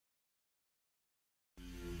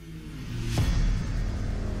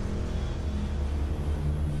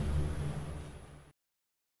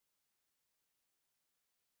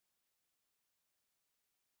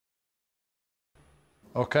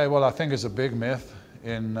Okay, well, I think it's a big myth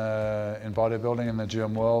in bodybuilding, in the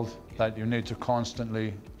gym world, that you need to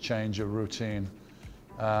constantly change your routine.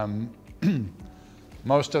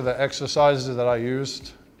 Most of the exercises that I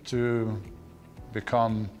used to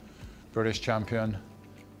become British champion,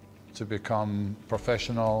 to become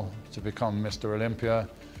professional, to become Mr. Olympia,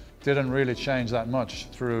 didn't really change that much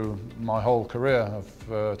through my whole career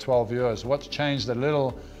of 12 years. What's changed a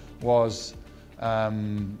little was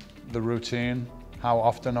the routine, how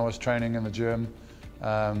often I was training in the gym,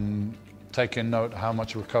 taking note how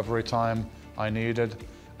much recovery time I needed,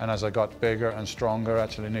 and as I got bigger and stronger,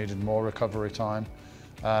 actually needed more recovery time.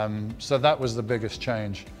 So that was the biggest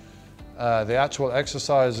change. The actual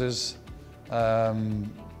exercises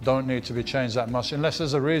don't need to be changed that much unless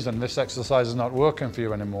there's a reason this exercise is not working for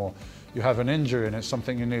you anymore. You have an injury and it's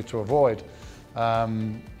something you need to avoid.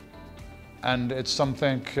 And it's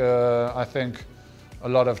something I think a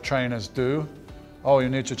lot of trainers do. Oh, you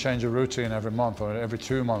need to change your routine every month or every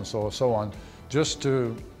 2 months or so on, just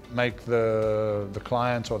to make the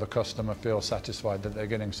client or the customer feel satisfied that they're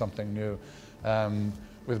getting something new.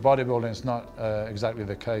 With bodybuilding, it's not exactly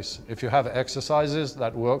the case. If you have exercises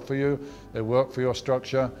that work for you, they work for your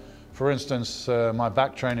structure. For instance, my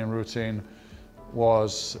back training routine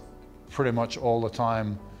was pretty much all the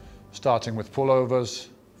time starting with pullovers,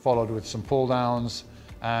 followed with some pull downs,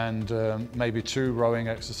 and maybe 2 rowing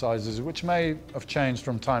exercises, which may have changed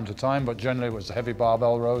from time to time, but generally it was heavy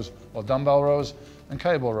barbell rows or dumbbell rows and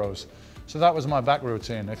cable rows. So that was my back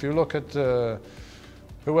routine. If you look at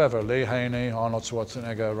whoever, Lee Haney, Arnold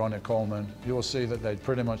Schwarzenegger, Ronnie Coleman, you will see that they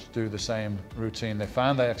pretty much do the same routine. They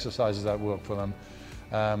found the exercises that work for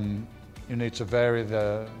them. You need to vary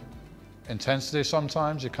the intensity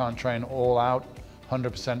sometimes. You can't train all out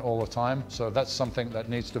 100% all the time, so that's something that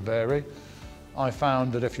needs to vary. I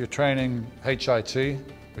found that if you're training HIIT,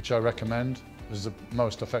 which I recommend is the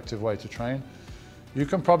most effective way to train, you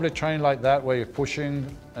can probably train like that, where you're pushing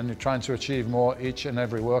and you're trying to achieve more each and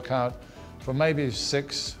every workout for maybe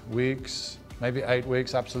 6 weeks, maybe 8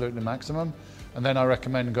 weeks, absolutely maximum. And then I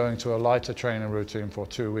recommend going to a lighter training routine for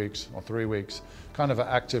 2 weeks or 3 weeks, kind of an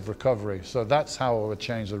active recovery. So that's how I would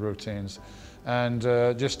change the routines. And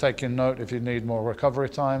just taking note, if you need more recovery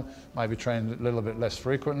time, maybe train a little bit less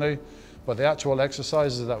frequently. But the actual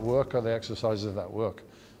exercises that work are the exercises that work.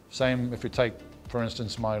 Same if you take, for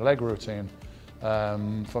instance, my leg routine.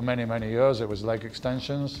 For many, many years it was leg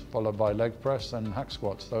extensions, followed by leg press and hack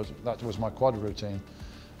squats. That was my quad routine.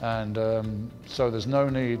 And so there's no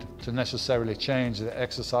need to necessarily change the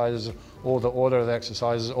exercises or the order of the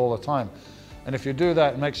exercises all the time. And if you do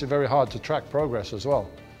that, it makes it very hard to track progress as well.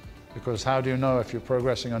 Because how do you know if you're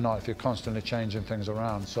progressing or not if you're constantly changing things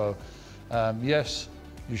around? So yes,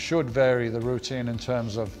 you should vary the routine in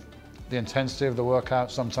terms of the intensity of the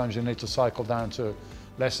workout. Sometimes you need to cycle down to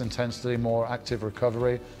less intensity, more active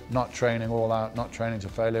recovery, not training all out, not training to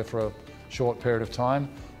failure for a short period of time.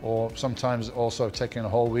 Or sometimes also taking a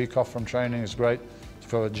whole week off from training is great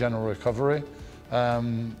for general recovery.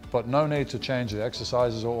 But no need to change the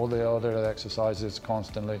exercises or all the other exercises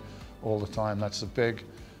constantly all the time. That's a big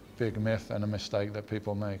myth and a mistake that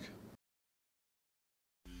people make.